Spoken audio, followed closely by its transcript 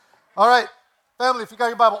All right, family, if you got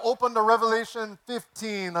your Bible, open to Revelation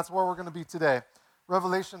 15. That's where we're going to be today.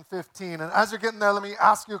 Revelation 15. And as you're getting there, let me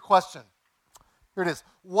ask you a question. Here it is.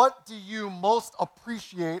 What do you most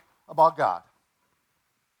appreciate about God?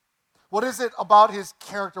 What is it about his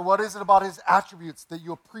character? What is it about his attributes that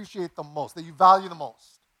you appreciate the most, that you value the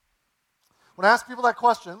most? When I ask people that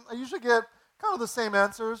question, I usually get kind of the same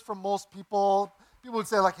answers from most people. People would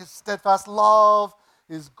say like his steadfast love,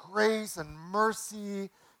 his grace and mercy,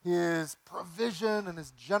 his provision and his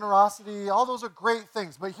generosity. All those are great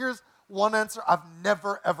things. But here's one answer I've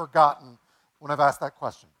never, ever gotten when I've asked that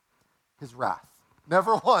question. His wrath.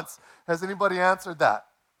 Never once has anybody answered that.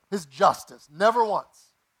 His justice. Never once.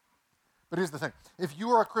 But here's the thing. If you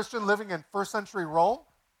were a Christian living in first century Rome,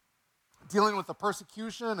 dealing with the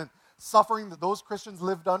persecution and suffering that those Christians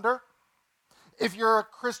lived under, if you're a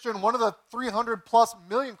Christian, one of the 300 plus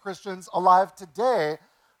million Christians alive today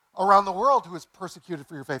around the world who is persecuted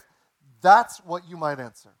for your faith, that's what you might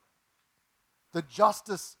answer. The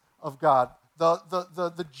justice of God,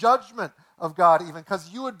 the judgment of God even, because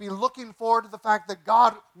you would be looking forward to the fact that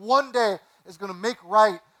God one day is going to make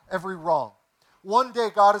right every wrong. One day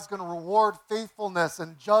God is going to reward faithfulness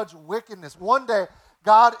and judge wickedness. One day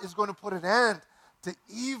God is going to put an end to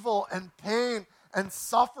evil and pain and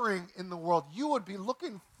suffering in the world. You would be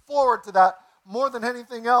looking forward to that more than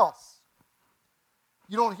anything else.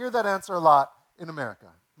 You don't hear that answer a lot in America,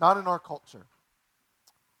 not in our culture,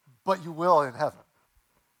 but you will in heaven.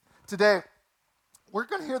 Today, we're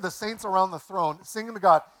going to hear the saints around the throne singing to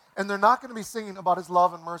God, and they're not going to be singing about his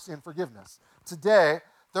love and mercy and forgiveness. Today,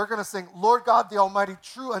 they're going to sing, Lord God the Almighty,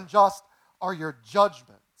 true and just are your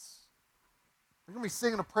judgments. They're going to be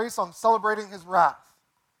singing a praise song celebrating his wrath.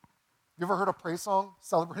 You ever heard a praise song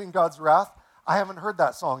celebrating God's wrath? I haven't heard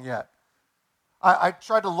that song yet. I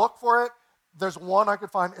tried to look for it. There's one I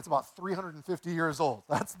could find. It's about 350 years old.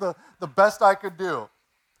 That's the best I could do.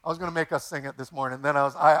 I was going to make us sing it this morning. Then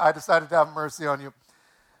I decided to have mercy on you.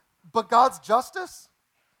 But God's justice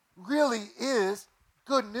really is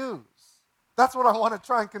good news. That's what I want to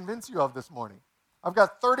try and convince you of this morning. I've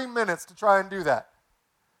got 30 minutes to try and do that.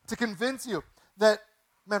 To convince you that,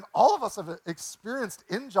 man, all of us have experienced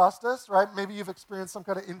injustice, right? Maybe you've experienced some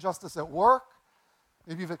kind of injustice at work.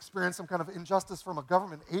 Maybe you've experienced some kind of injustice from a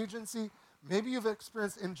government agency. Maybe you've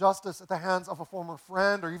experienced injustice at the hands of a former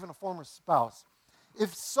friend or even a former spouse.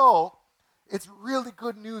 If so, it's really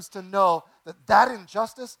good news to know that that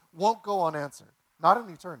injustice won't go unanswered, not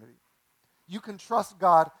in eternity. You can trust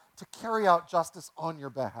God to carry out justice on your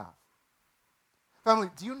behalf. Family,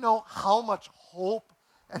 do you know how much hope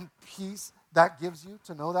and peace that gives you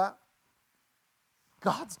to know that?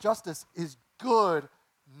 God's justice is good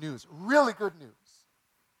news, really good news.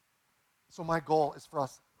 So my goal is for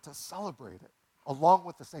us to celebrate it along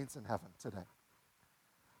with the saints in heaven today.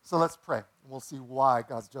 So let's pray, and we'll see why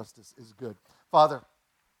God's justice is good. Father,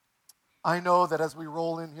 I know that as we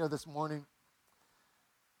roll in here this morning,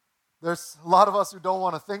 there's a lot of us who don't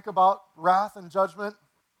want to think about wrath and judgment.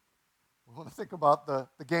 We want to think about the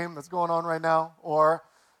game that's going on right now, or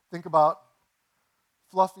think about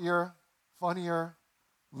fluffier, funnier,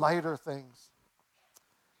 lighter things.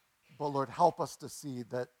 But Lord, help us to see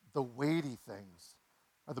that the weighty things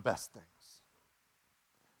are the best things.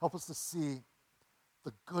 Help us to see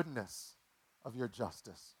the goodness of your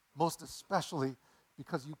justice, most especially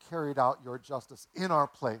because you carried out your justice in our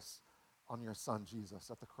place on your Son Jesus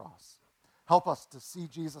at the cross. Help us to see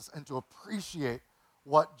Jesus and to appreciate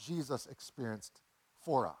what Jesus experienced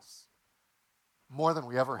for us more than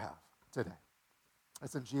we ever have today.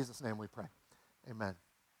 It's in Jesus' name we pray. Amen.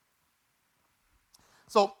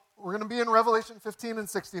 So we're going to be in Revelation 15 and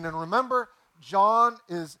 16. And remember, John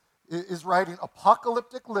is writing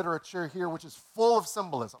apocalyptic literature here, which is full of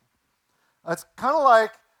symbolism. It's kind of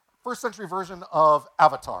like first century version of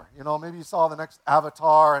Avatar. You know, maybe you saw the next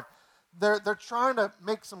Avatar, and they're trying to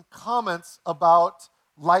make some comments about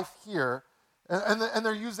life here, and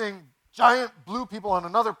they're using giant blue people on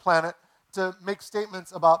another planet to make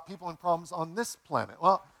statements about people and problems on this planet.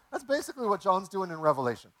 Well, that's basically what John's doing in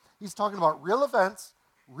Revelation. He's talking about real events,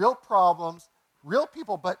 real problems, real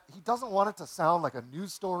people, but he doesn't want it to sound like a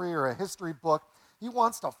news story or a history book. He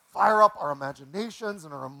wants to fire up our imaginations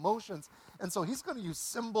and our emotions, and so he's going to use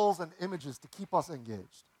symbols and images to keep us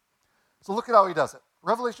engaged. So look at how he does it.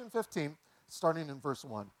 Revelation 15, starting in verse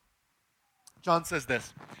 1. John says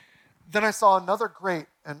this, "Then I saw another great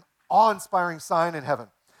and awe-inspiring sign in heaven,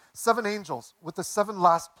 7 angels with the 7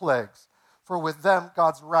 last plagues, for with them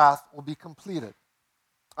God's wrath will be completed.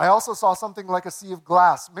 I also saw something like a sea of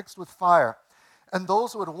glass mixed with fire, and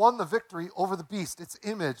those who had won the victory over the beast, its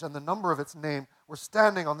image, and the number of its name, were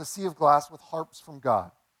standing on the sea of glass with harps from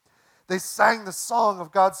God. They sang the song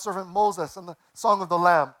of God's servant Moses and the song of the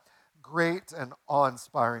Lamb. Great and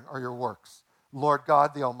awe-inspiring are your works, Lord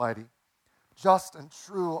God the Almighty. Just and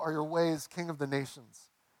true are your ways, King of the nations.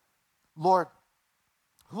 Lord,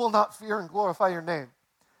 who will not fear and glorify your name?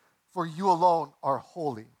 For you alone are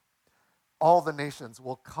holy. All the nations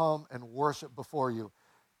will come and worship before you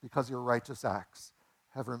because your righteous acts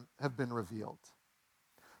have been revealed.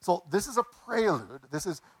 So this is a prelude. This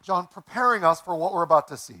is John preparing us for what we're about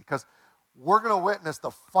to see, because we're going to witness the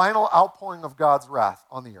final outpouring of God's wrath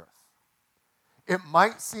on the earth. It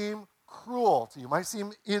might seem cruel to you, might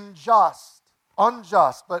seem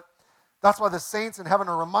unjust, but that's why the saints in heaven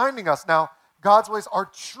are reminding us now God's ways are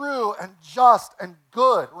true and just and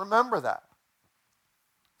good. Remember that.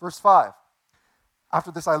 Verse 5.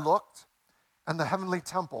 After this I looked, and the heavenly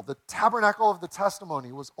temple, the tabernacle of the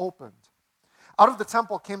testimony, was opened. Out of the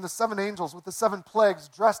temple came the 7 angels with the 7 plagues,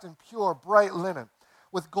 dressed in pure, bright linen,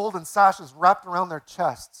 with golden sashes wrapped around their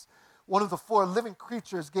chests. One of the 4 living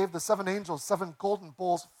creatures gave the 7 angels 7 golden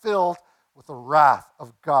bowls filled with the wrath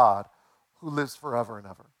of God, who lives forever and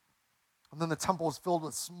ever. And then the temple was filled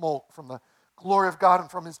with smoke from the glory of God and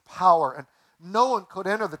from his power, and no one could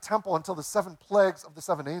enter the temple until the 7 plagues of the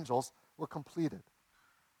 7 angels were completed.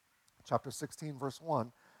 Chapter 16, verse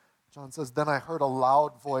 1, John says, Then I heard a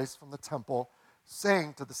loud voice from the temple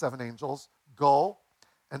saying to the 7 angels, Go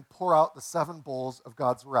and pour out the 7 bowls of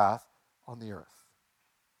God's wrath on the earth.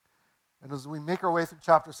 And as we make our way through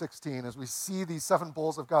chapter 16, as we see these 7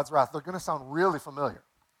 bowls of God's wrath, they're going to sound really familiar.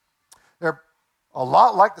 They're a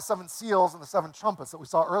lot like the 7 seals and the 7 trumpets that we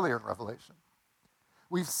saw earlier in Revelation.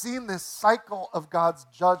 We've seen this cycle of God's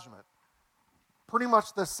judgment, pretty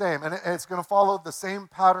much the same, and it's going to follow the same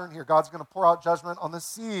pattern here. God's going to pour out judgment on the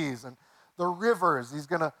seas and the rivers. He's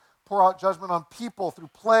going to pour out judgment on people through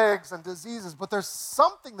plagues and diseases, but there's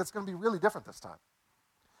something that's going to be really different this time.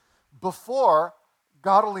 Before,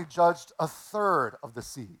 God only judged a third of the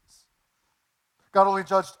seas. God only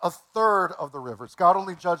judged a third of the rivers. God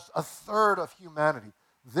only judged a third of humanity.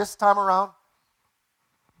 This time around,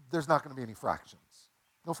 there's not going to be any fractions.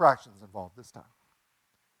 No fractions involved this time.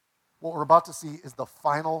 What we're about to see is the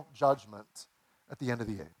final judgment at the end of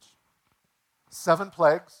the age. 7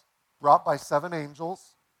 plagues brought by 7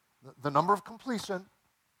 angels, the number of completion.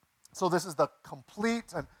 So this is the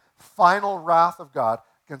complete and final wrath of God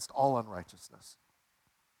against all unrighteousness.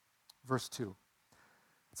 Verse 2.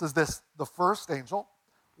 It says this, The first angel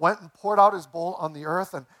went and poured out his bowl on the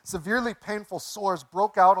earth, and severely painful sores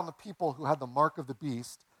broke out on the people who had the mark of the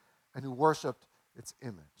beast and who worshipped its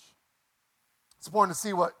image. It's important to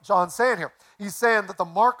see what John's saying here. He's saying that the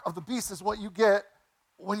mark of the beast is what you get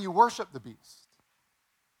when you worship the beast.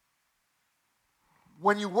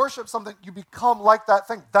 When you worship something, you become like that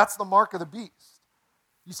thing. That's the mark of the beast.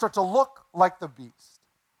 You start to look like the beast.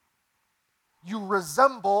 You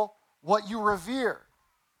resemble what you revere.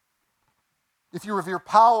 If you revere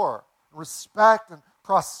power, respect, and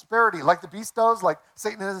prosperity, like the beast does, like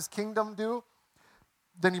Satan and his kingdom do,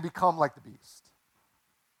 then you become like the beast.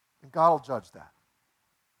 And God will judge that.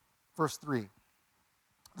 Verse 3.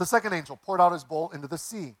 The second angel poured out his bowl into the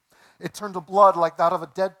sea. It turned to blood like that of a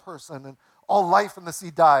dead person, and all life in the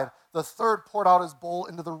sea died. The third poured out his bowl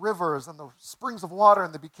into the rivers and the springs of water,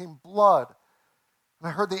 and they became blood. And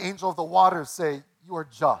I heard the angel of the waters say, You are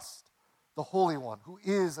just, the Holy One, who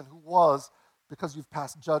is and who was, because you've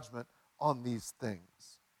passed judgment on these things.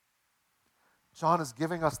 John is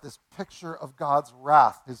giving us this picture of God's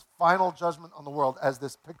wrath, his final judgment on the world, as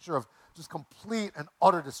this picture of just complete and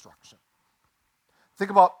utter destruction. Think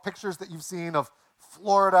about pictures that you've seen of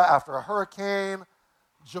Florida after a hurricane,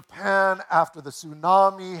 Japan after the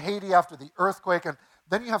tsunami, Haiti after the earthquake, and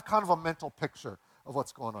then you have kind of a mental picture of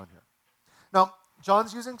what's going on here. Now,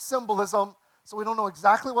 John's using symbolism, so we don't know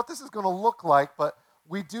exactly what this is going to look like, but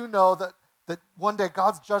we do know that one day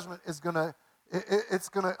God's judgment is going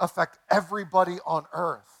to affect everybody on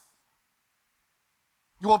earth.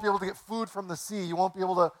 You won't be able to get food from the sea. You won't be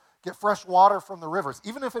able to get fresh water from the rivers.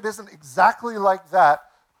 Even if it isn't exactly like that,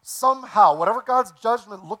 somehow, whatever God's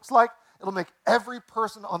judgment looks like, it'll make every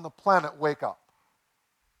person on the planet wake up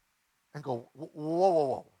and go, whoa, whoa,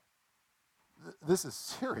 whoa. This is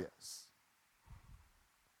serious.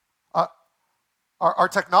 Our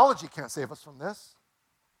technology can't save us from this.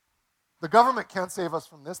 The government can't save us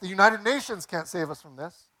from this. The United Nations can't save us from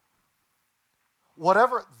this.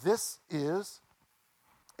 Whatever this is,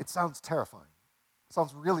 it sounds terrifying. It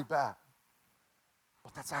sounds really bad.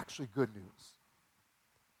 But that's actually good news.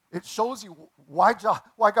 It shows you why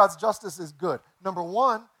God's justice is good. Number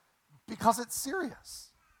one, because it's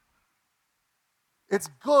serious. It's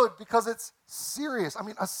good because it's serious. I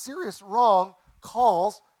mean, a serious wrong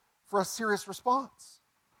calls for a serious response.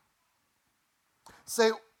 Say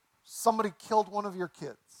somebody killed one of your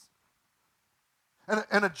kids.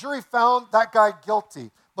 And a jury found that guy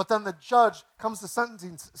guilty, but then the judge comes to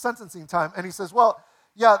sentencing time and he says, well,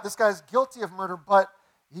 yeah, this guy's guilty of murder, but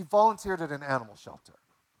he volunteered at an animal shelter.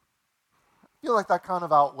 I feel like that kind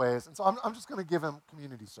of outweighs, and so I'm just going to give him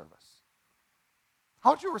community service.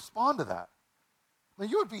 How would you respond to that? I mean,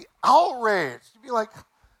 you would be outraged. You'd be like,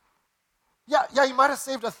 yeah, he might have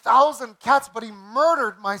saved 1,000 cats, but he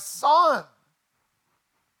murdered my son.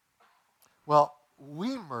 Well,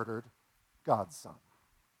 we murdered God's son.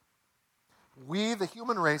 We, the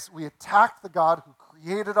human race, we attacked the God who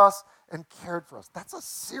created us and cared for us. That's a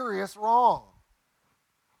serious wrong.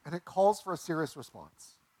 And it calls for a serious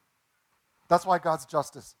response. That's why God's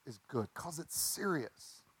justice is good, because it's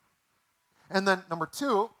serious. And then number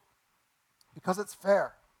two, because it's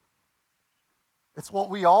fair. It's what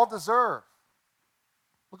we all deserve.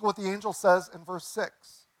 Look at what the angel says in verse 6.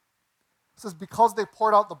 It says, because they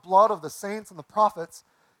poured out the blood of the saints and the prophets,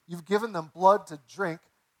 you've given them blood to drink.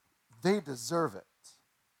 They deserve it.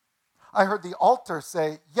 I heard the altar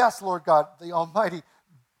say, yes, Lord God, the Almighty,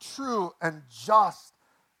 true and just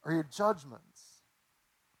are your judgments.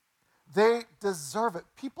 They deserve it.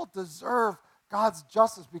 People deserve God's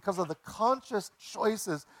justice because of the conscious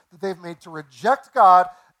choices that they've made to reject God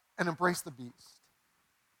and embrace the beast.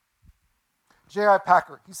 J.I.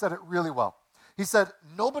 Packer, he said it really well. He said,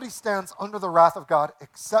 nobody stands under the wrath of God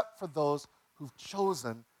except for those who've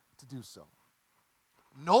chosen to do so.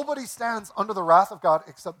 Nobody stands under the wrath of God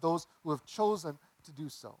except those who have chosen to do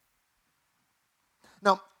so.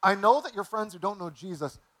 Now, I know that your friends who don't know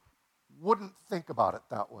Jesus wouldn't think about it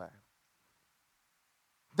that way.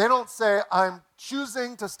 They don't say, I'm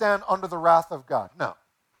choosing to stand under the wrath of God. No.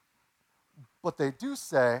 But they do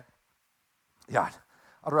say, yeah,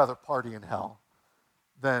 I'd rather party in hell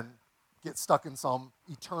than get stuck in some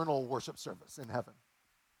eternal worship service in heaven.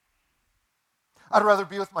 I'd rather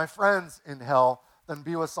be with my friends in hell than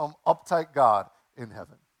be with some uptight God in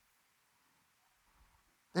heaven.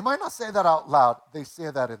 They might not say that out loud. They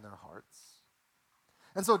say that in their hearts.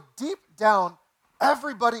 And so deep down,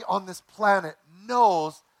 everybody on this planet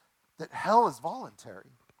knows that hell is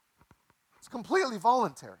voluntary. It's completely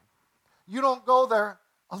voluntary. You don't go there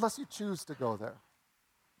unless you choose to go there.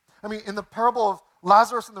 I mean, in the parable of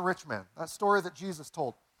Lazarus and the rich man, that story that Jesus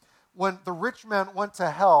told, when the rich man went to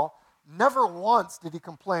hell, never once did he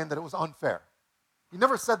complain that it was unfair. He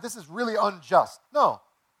never said, this is really unjust. No.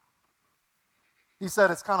 He said,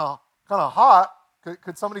 it's kind of hot.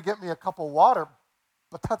 Could somebody get me a cup of water?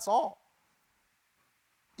 But that's all.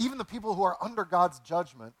 Even the people who are under God's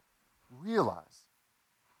judgment realize,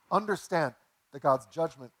 understand that God's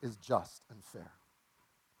judgment is just and fair.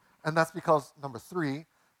 And that's because, number three,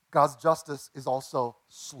 God's justice is also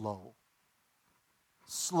slow.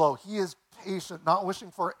 Slow. He is patient, not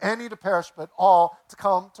wishing for any to perish, but all to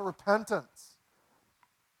come to repentance.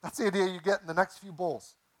 That's the idea you get in the next few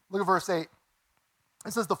bowls. Look at verse 8.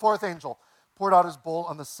 It says, the fourth angel poured out his bowl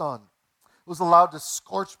on the sun. It was allowed to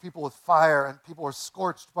scorch people with fire, and people were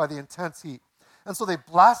scorched by the intense heat. And so they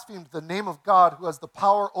blasphemed the name of God who has the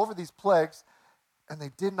power over these plagues, and they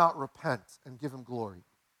did not repent and give him glory.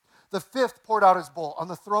 The fifth poured out his bowl on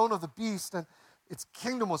the throne of the beast, and its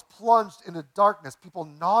kingdom was plunged into darkness. People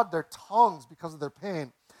gnawed their tongues because of their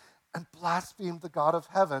pain and blasphemed the God of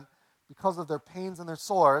heaven because of their pains and their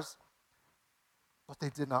sores, but they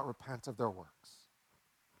did not repent of their works.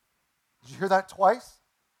 Did you hear that twice?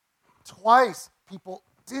 Twice people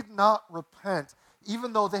did not repent,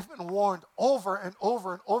 even though they've been warned over and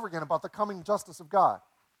over and over again about the coming justice of God.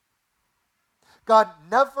 God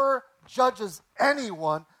never judges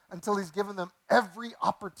anyone until he's given them every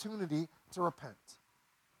opportunity to repent.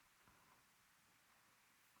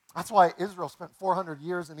 That's why Israel spent 400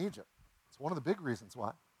 years in Egypt. It's one of the big reasons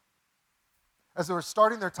why. As they were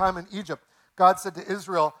starting their time in Egypt, God said to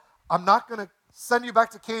Israel, I'm not going to send you back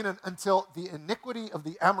to Canaan until the iniquity of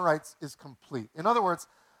the Amorites is complete. In other words,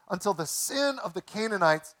 until the sin of the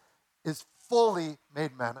Canaanites is fully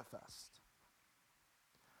made manifest.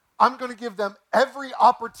 I'm going to give them every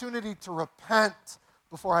opportunity to repent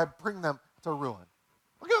before I bring them to ruin.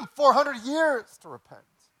 I'll give them 400 years to repent.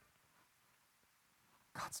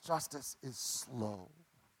 God's justice is slow.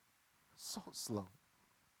 So slow.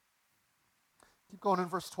 Keep going in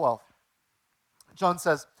verse 12. John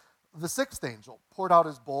says, the sixth angel poured out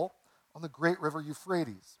his bowl on the great river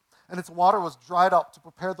Euphrates, and its water was dried up to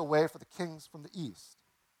prepare the way for the kings from the east.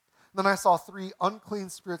 And then I saw three unclean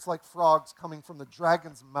spirits like frogs coming from the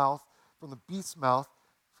dragon's mouth, from the beast's mouth,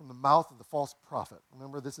 from the mouth of the false prophet.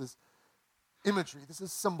 Remember, this is imagery. This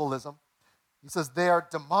is symbolism. He says, they are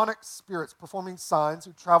demonic spirits performing signs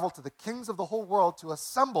who travel to the kings of the whole world to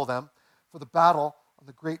assemble them for the battle on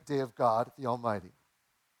the great day of God, the Almighty.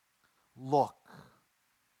 Look,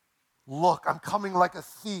 I'm coming like a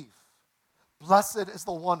thief. Blessed is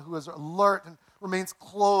the one who is alert and remains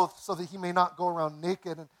clothed so that he may not go around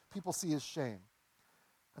naked and people see his shame.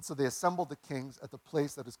 And so they assembled the kings at the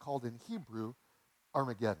place that is called in Hebrew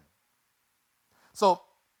Armageddon. So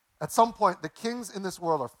at some point, the kings in this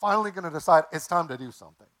world are finally going to decide it's time to do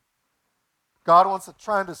something. God wants to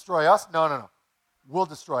try and destroy us? No. We'll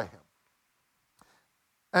destroy him.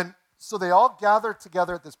 And so they all gathered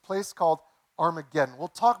together at this place called Armageddon. We'll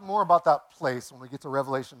talk more about that place when we get to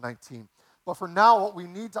Revelation 19. But for now, what we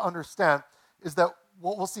need to understand is that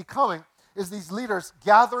what we'll see coming is these leaders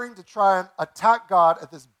gathering to try and attack God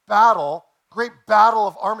at this battle, great battle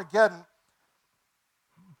of Armageddon,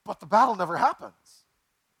 but the battle never happens.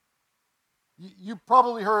 You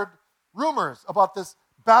probably heard rumors about this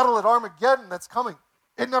battle at Armageddon that's coming.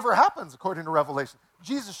 It never happens, according to Revelation.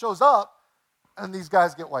 Jesus shows up, and these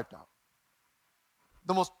guys get wiped out.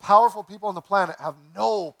 The most powerful people on the planet have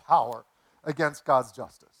no power against God's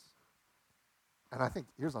justice. And I think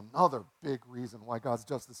here's another big reason why God's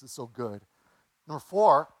justice is so good. Number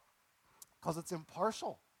 4, because it's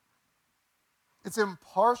impartial. It's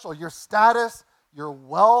impartial. Your status, your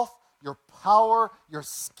wealth, your power, your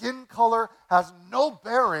skin color has no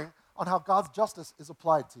bearing on how God's justice is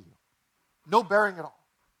applied to you. No bearing at all.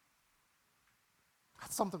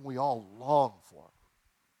 That's something we all long for.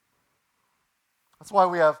 That's why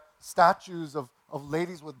we have statues of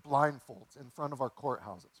ladies with blindfolds in front of our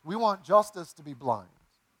courthouses. We want justice to be blind.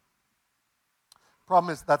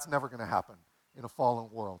 Problem is, that's never going to happen in a fallen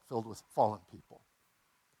world filled with fallen people.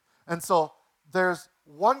 And so there's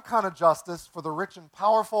one kind of justice for the rich and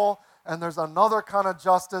powerful, and there's another kind of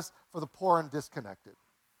justice for the poor and disconnected.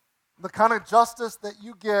 The kind of justice that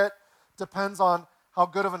you get depends on how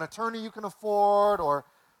good of an attorney you can afford or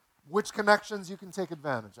which connections you can take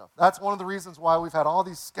advantage of. That's one of the reasons why we've had all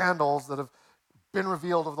these scandals that have been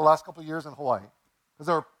revealed over the last couple of years in Hawaii. Because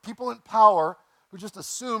there are people in power who just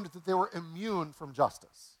assumed that they were immune from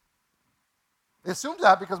justice. They assumed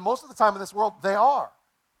that because most of the time in this world, they are.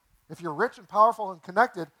 If you're rich and powerful and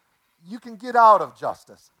connected, you can get out of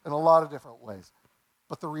justice in a lot of different ways.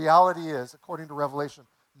 But the reality is, according to Revelation,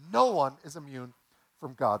 no one is immune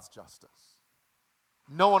from God's justice.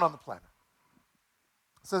 No one on the planet.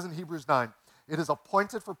 It says in Hebrews 9, it is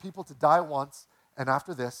appointed for people to die once, and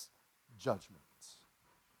after this, judgment.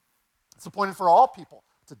 It's appointed for all people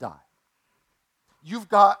to die. You've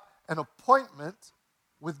got an appointment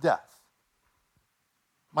with death.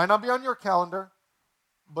 Might not be on your calendar,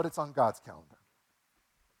 but it's on God's calendar.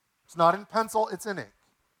 It's not in pencil, it's in ink.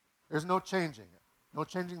 There's no changing it. No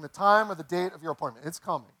changing the time or the date of your appointment. It's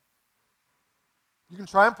coming. You can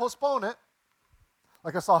try and postpone it.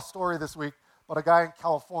 Like I saw a story this week about a guy in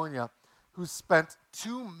California who spent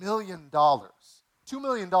 $2 million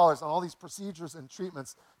on all these procedures and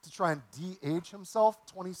treatments to try and de-age himself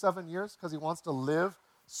 27 years because he wants to live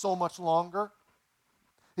so much longer.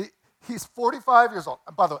 He's 45 years old.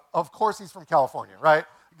 By the way, of course he's from California, right?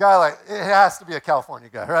 It has to be a California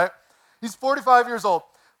guy, right? He's 45 years old,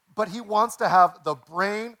 but he wants to have the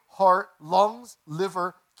brain, heart, lungs,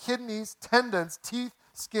 liver, kidneys, tendons, teeth,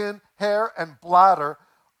 skin, hair, and bladder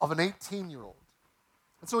of an 18-year-old.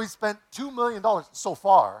 And so he spent $2 million so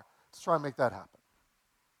far to try and make that happen.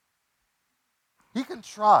 He can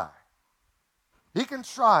try. He can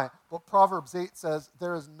try, but Proverbs 8 says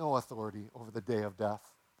there is no authority over the day of death.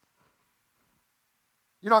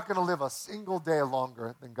 You're not going to live a single day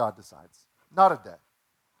longer than God decides. Not a day.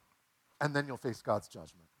 And then you'll face God's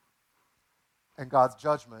judgment. And God's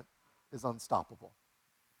judgment is unstoppable.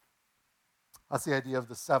 That's the idea of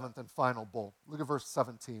the seventh and final bowl. Look at verse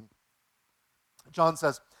 17. John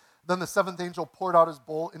says, then the seventh angel poured out his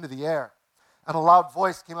bowl into the air, and a loud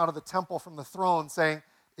voice came out of the temple from the throne saying,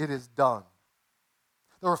 it is done.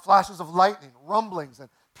 There were flashes of lightning, rumblings, and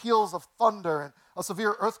peals of thunder, and a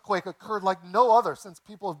severe earthquake occurred like no other since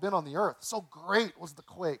people have been on the earth. So great was the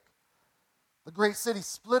quake. The great city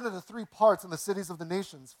split into 3 parts, and the cities of the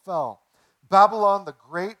nations fell. Babylon the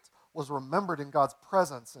Great was remembered in God's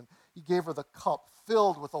presence, and he gave her the cup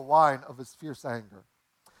filled with the wine of his fierce anger.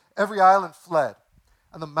 Every island fled,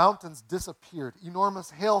 and the mountains disappeared.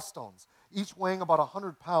 Enormous hailstones, each weighing about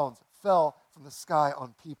 100 pounds, fell from the sky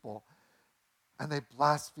on people. And they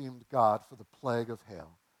blasphemed God for the plague of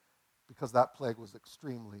hail, because that plague was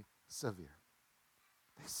extremely severe.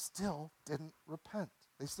 They still didn't repent.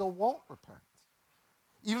 They still won't repent,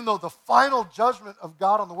 even though the final judgment of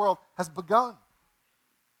God on the world has begun.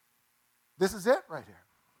 This is it right here.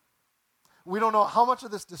 We don't know how much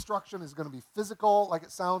of this destruction is going to be physical, like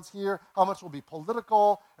it sounds here, how much will be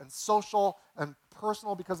political and social and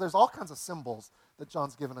personal, because there's all kinds of symbols that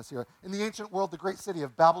John's given us here. In the ancient world, the great city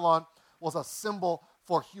of Babylon was a symbol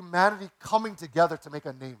for humanity coming together to make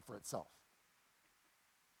a name for itself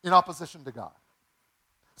in opposition to God.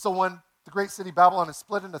 So when the great city Babylon is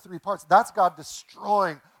split into three parts, that's God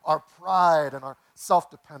destroying our pride and our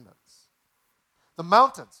self-dependence. The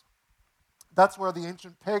mountains, that's where the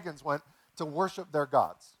ancient pagans went to worship their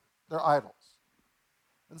gods, their idols.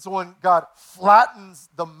 And so when God flattens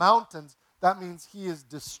the mountains, that means he is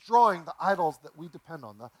destroying the idols that we depend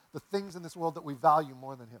on, the things in this world that we value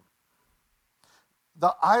more than him.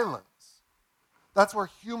 The islands, that's where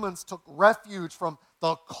humans took refuge from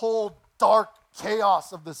the cold, dark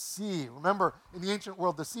chaos of the sea. Remember, in the ancient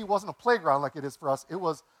world, the sea wasn't a playground like it is for us. It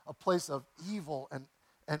was a place of evil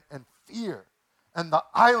and fear. And the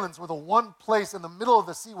islands were the one place in the middle of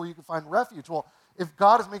the sea where you could find refuge. Well, if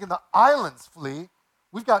God is making the islands flee,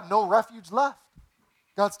 we've got no refuge left.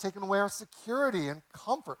 God's taken away our security and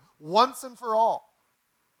comfort once and for all.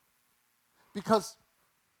 Because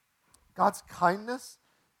God's kindness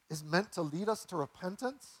is meant to lead us to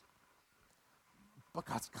repentance, but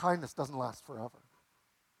God's kindness doesn't last forever.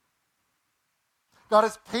 God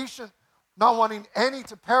is patient, not wanting any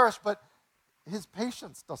to perish, but his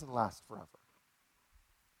patience doesn't last forever.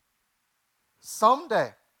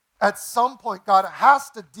 Someday, at some point, God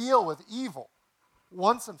has to deal with evil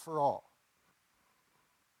once and for all.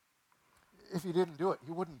 If he didn't do it,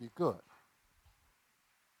 he wouldn't be good.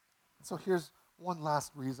 So here's one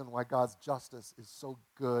last reason why God's justice is so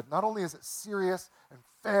good. Not only is it serious and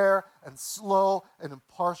fair and slow and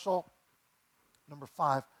impartial, number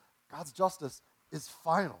 5, God's justice is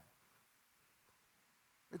final.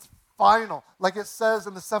 It's final. Like it says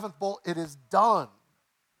in the 7th bowl, it is done.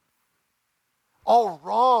 All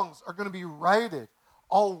wrongs are going to be righted.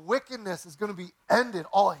 All wickedness is going to be ended.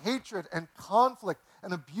 All hatred and conflict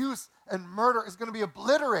and abuse and murder is going to be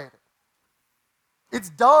obliterated. It's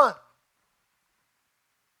done.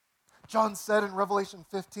 John said in Revelation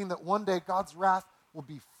 15 that one day God's wrath will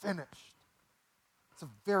be finished. It's a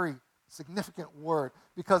very significant word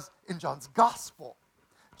because in John's gospel,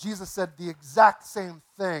 Jesus said the exact same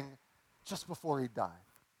thing just before he died.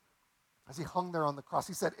 As he hung there on the cross,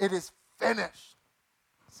 he said, "It is finished."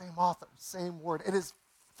 Same author, same word. It is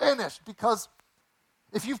finished, because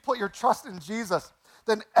if you've put your trust in Jesus,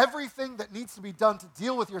 then everything that needs to be done to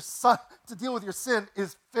deal with your sin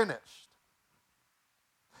is finished.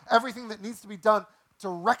 Everything that needs to be done to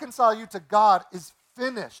reconcile you to God is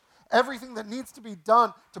finished. Everything that needs to be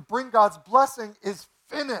done to bring God's blessing is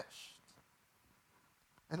finished.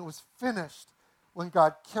 And it was finished when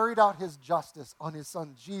God carried out his justice on his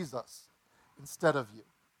son Jesus instead of you.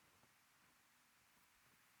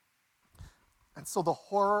 And so the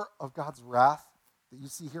horror of God's wrath that you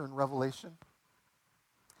see here in Revelation,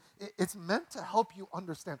 it's meant to help you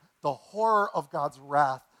understand the horror of God's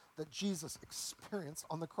wrath that Jesus experienced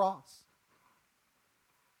on the cross.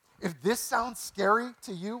 If this sounds scary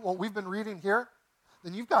to you, what we've been reading here,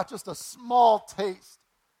 then you've got just a small taste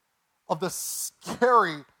of the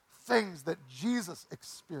scary things that Jesus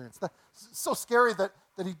experienced. So scary that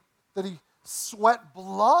he sweat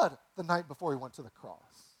blood the night before he went to the cross.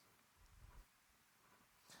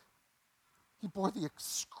 He bore the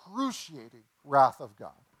excruciating wrath of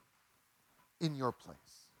God in your place.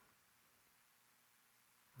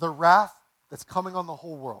 The wrath that's coming on the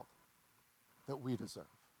whole world that we deserve.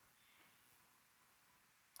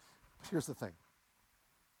 But here's the thing.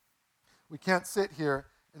 We can't sit here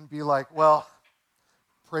and be like, well,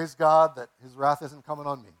 praise God that his wrath isn't coming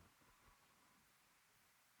on me.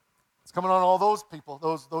 It's coming on all those people,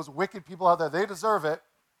 those wicked people out there. They deserve it.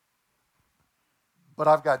 But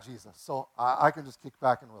I've got Jesus, so I can just kick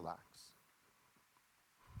back and relax.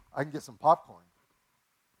 I can get some popcorn.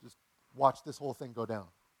 Just watch this whole thing go down.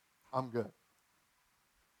 I'm good.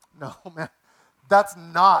 No, man, that's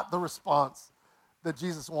not the response that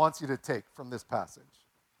Jesus wants you to take from this passage.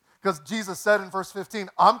 Because Jesus said in verse 15,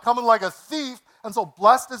 I'm coming like a thief, and so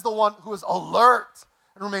blessed is the one who is alert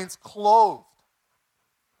and remains clothed.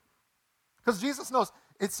 Because Jesus knows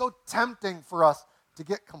it's so tempting for us to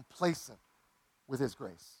get complacent with his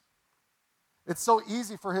grace. It's so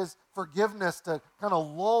easy for his forgiveness to kind of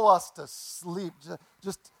lull us to sleep,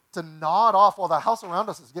 just to nod off while the house around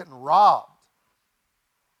us is getting robbed.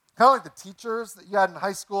 Kind of like the teachers that you had in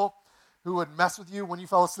high school who would mess with you when you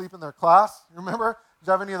fell asleep in their class. You remember? Did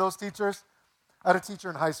you have any of those teachers? I had a teacher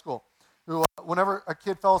in high school who, whenever a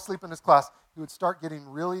kid fell asleep in his class, he would start getting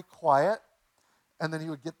really quiet, and then he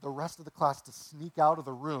would get the rest of the class to sneak out of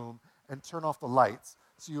the room and turn off the lights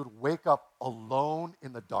so you would wake up alone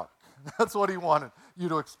in the dark. That's what he wanted you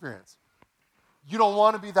to experience. You don't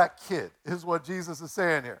want to be that kid, is what Jesus is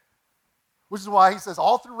saying here. Which is why he says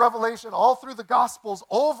all through Revelation, all through the Gospels,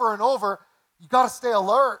 over and over, you got to stay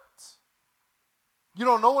alert. You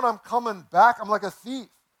don't know when I'm coming back. I'm like a thief.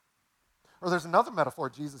 Or there's another metaphor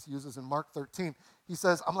Jesus uses in Mark 13. He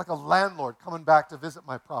says, I'm like a landlord coming back to visit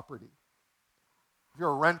my property. If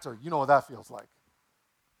you're a renter, you know what that feels like.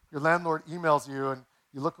 Your landlord emails you and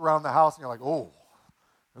you look around the house and you're like, oh,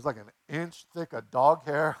 there's like an inch thick of dog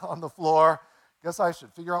hair on the floor. Guess I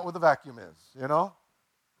should figure out where the vacuum is, you know?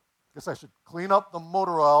 Guess I should clean up the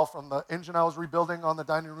motor oil from the engine I was rebuilding on the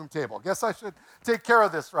dining room table. Guess I should take care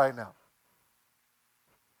of this right now.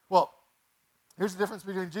 Well, here's the difference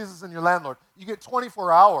between Jesus and your landlord. You get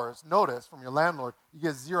 24 hours notice from your landlord. You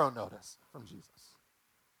get 0 notice from Jesus.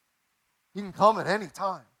 He can come at any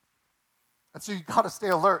time. And so you got to stay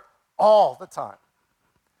alert all the time.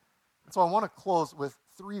 And so I want to close with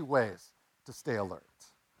 3 ways to stay alert.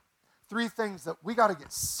 3 things that we got to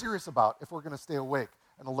get serious about if we're going to stay awake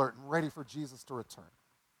and alert and ready for Jesus to return.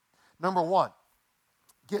 Number 1,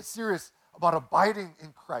 get serious about abiding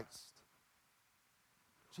in Christ.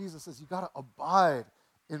 Jesus says, you got to abide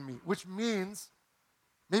in me, which means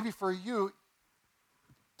maybe for you,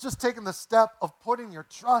 just taking the step of putting your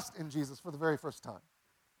trust in Jesus for the very first time,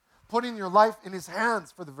 putting your life in his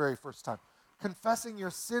hands for the very first time, confessing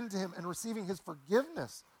your sin to him and receiving his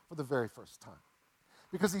forgiveness for the very first time.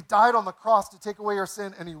 Because he died on the cross to take away your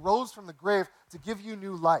sin, and he rose from the grave to give you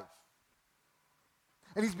new life.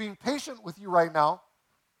 And he's being patient with you right now,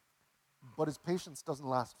 but his patience doesn't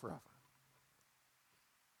last forever.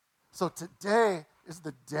 So today is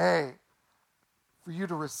the day for you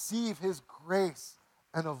to receive his grace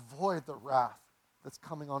and avoid the wrath that's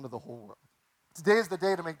coming onto the whole world. Today is the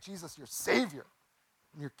day to make Jesus your Savior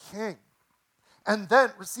and your King. And then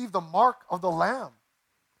receive the mark of the Lamb.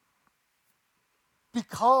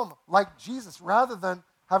 Become like Jesus rather than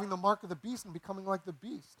having the mark of the beast and becoming like the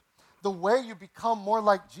beast. The way you become more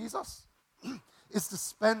like Jesus is to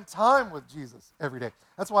spend time with Jesus every day.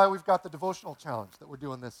 That's why we've got the devotional challenge that we're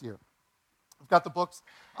doing this year. We've got the books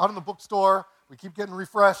out in the bookstore. We keep getting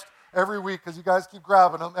refreshed every week because you guys keep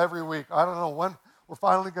grabbing them every week. I don't know when we're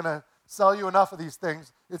finally going to sell you enough of these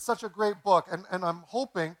things. It's such a great book. And I'm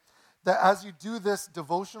hoping that as you do this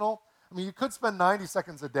devotional, I mean, you could spend 90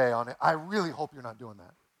 seconds a day on it. I really hope you're not doing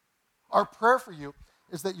that. Our prayer for you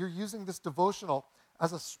is that you're using this devotional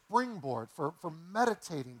as a springboard for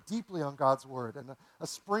meditating deeply on God's word and a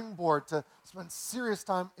springboard to spend serious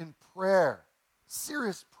time in prayer,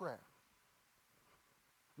 serious prayer.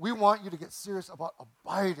 We want you to get serious about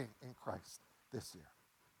abiding in Christ this year.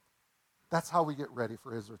 That's how we get ready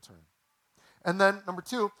for his return. And then, number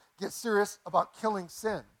 2, get serious about killing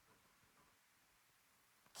sin.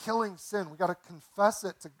 Killing sin. We got to confess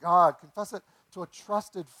it to God, confess it to a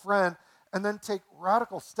trusted friend, and then take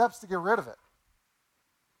radical steps to get rid of it.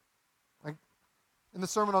 Like in the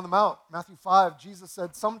Sermon on the Mount, Matthew 5, Jesus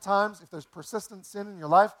said, sometimes if there's persistent sin in your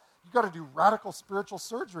life, you got to do radical spiritual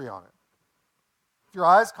surgery on it. If your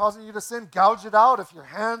eye's causing you to sin, gouge it out. If your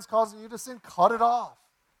hand's causing you to sin, cut it off.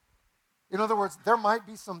 In other words, there might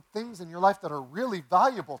be some things in your life that are really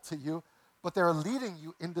valuable to you, but they're leading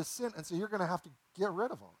you into sin, and so you're going to have to get rid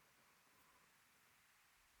of them.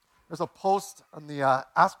 There's a post on the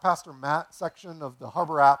Ask Pastor Matt section of the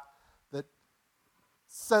Harbor app that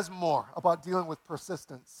says more about dealing with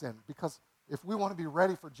persistent sin, because if we want to be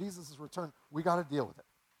ready for Jesus' return, we got to deal with it.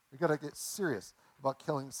 We got to get serious about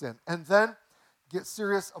killing sin. And then get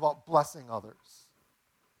serious about blessing others.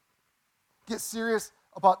 Get serious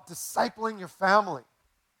about discipling your family.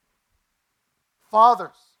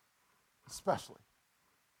 Fathers, especially.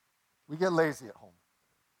 We get lazy at home.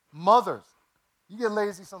 Mothers, you get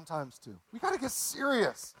lazy sometimes too. We got to get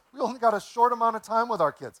serious. We only got a short amount of time with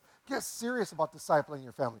our kids. Get serious about discipling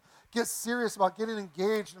your family. Get serious about getting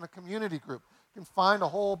engaged in a community group. You can find a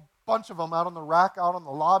whole bunch of them out on the rack, out on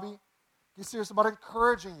the lobby. Get serious about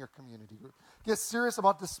encouraging your community group. Get serious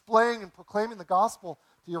about displaying and proclaiming the gospel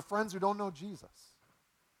to your friends who don't know Jesus.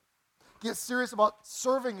 Get serious about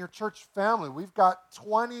serving your church family. We've got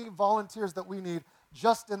 20 volunteers that we need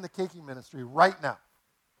just in the Keiki ministry right now.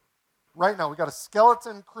 Right now, we got a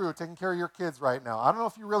skeleton crew taking care of your kids right now. I don't know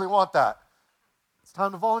if you really want that. It's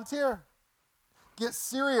time to volunteer. Get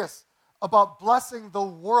serious about blessing the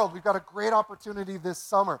world. We've got a great opportunity this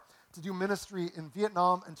summer to do ministry in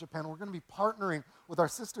Vietnam and Japan. We're going to be partnering with our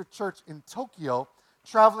sister church in Tokyo,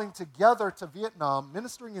 traveling together to Vietnam,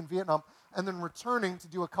 ministering in Vietnam, and then returning to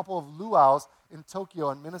do a couple of luau's in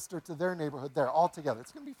Tokyo and minister to their neighborhood there all together.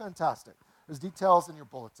 It's going to be fantastic. There's details in your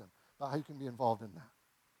bulletin about how you can be involved in that.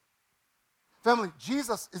 Family,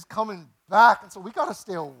 Jesus is coming back, and so we got to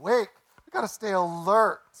stay awake. We got to stay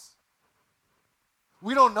alert.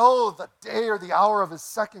 We don't know the day or the hour of his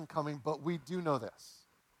second coming, but we do know this,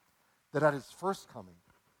 that at his first coming,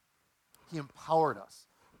 he empowered us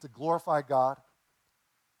to glorify God,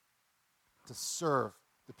 to serve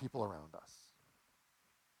the people around us.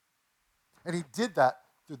 And he did that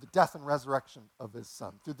through the death and resurrection of his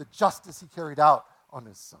Son, through the justice he carried out on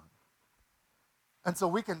his Son. And so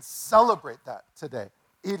we can celebrate that today.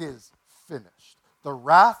 It is finished. The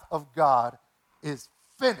wrath of God is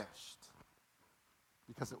finished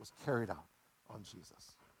because it was carried out on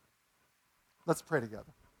Jesus. Let's pray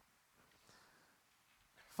together.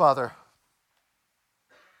 Father,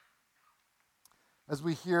 as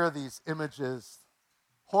we hear these images,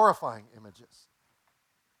 horrifying images,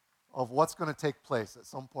 of what's going to take place at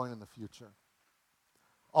some point in the future,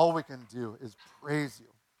 all we can do is praise you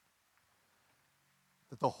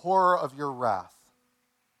that the horror of your wrath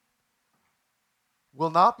will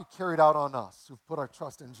not be carried out on us who've put our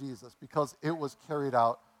trust in Jesus, because it was carried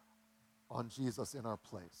out on Jesus in our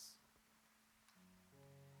place.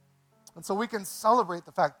 And so we can celebrate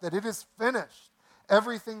the fact that it is finished.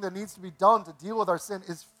 Everything that needs to be done to deal with our sin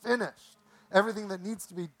is finished. Everything that needs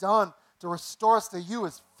to be done to restore us to you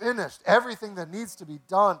is finished. Everything that needs to be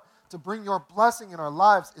done to bring your blessing in our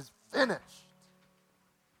lives is finished.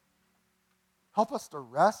 Help us to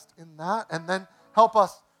rest in that, and then help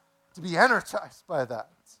us to be energized by that.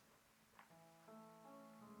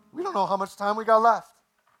 We don't know how much time we got left.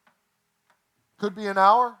 Could be an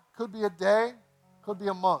hour, could be a day, could be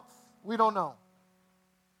a month. We don't know.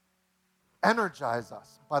 Energize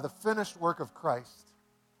us by the finished work of Christ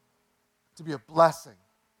to be a blessing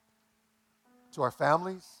to our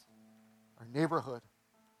families, our neighborhood,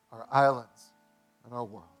 our islands, and our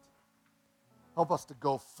world. Help us to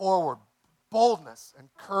go forward, boldness and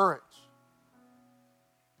courage,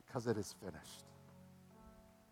 because it is finished.